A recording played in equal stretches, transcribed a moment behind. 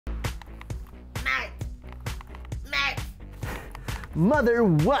Mother,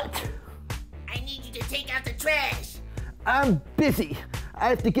 what? I need you to take out the trash. I'm busy. I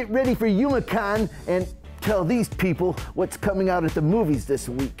have to get ready for YumaCon and tell these people what's coming out at the movies this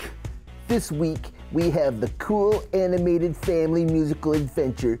week. This week, we have the cool animated family musical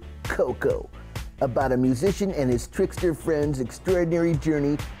adventure, Coco, about a musician and his trickster friend's extraordinary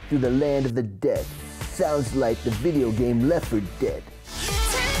journey through the land of the dead. Sounds like the video game Left 4 Dead.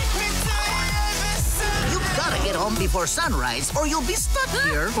 You've gotta get home before sunrise or you'll be stuck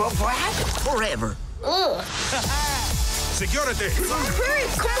here forever. Ugh. Security! Hurry,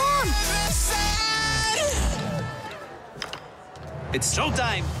 come on! It's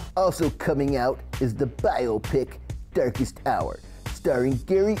showtime! Also coming out is the biopic Darkest Hour, starring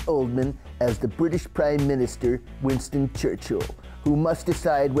Gary Oldman as the British Prime Minister Winston Churchill, who must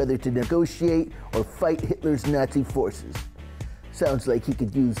decide whether to negotiate or fight Hitler's Nazi forces. Sounds like he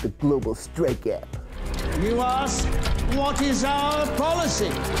could use the Global Strike app. You ask, what is our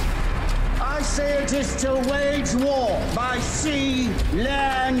policy? I say it is to wage war by sea,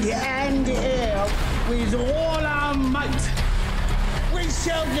 land, and air with all our might. We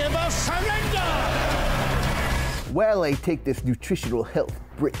shall never surrender! While I take this nutritional health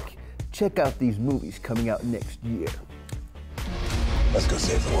break, check out these movies coming out next year. Let's go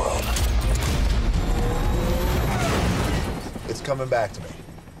save the world. It's coming back to me.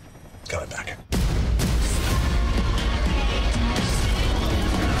 It's coming back.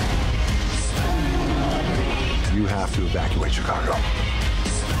 You have to evacuate Chicago.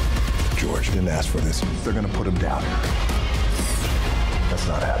 George didn't ask for this. They're gonna put him down. That's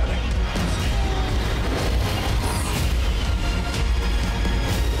not happening.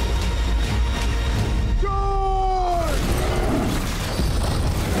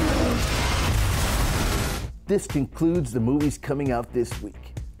 This concludes the movies coming out this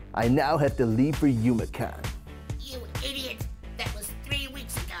week. I now have to leave for YumaCon. You idiot! That was 3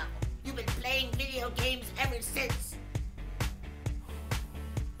 weeks ago. You've been playing video games ever since.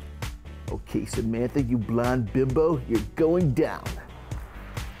 Okay, Samantha, you blonde bimbo, you're going down.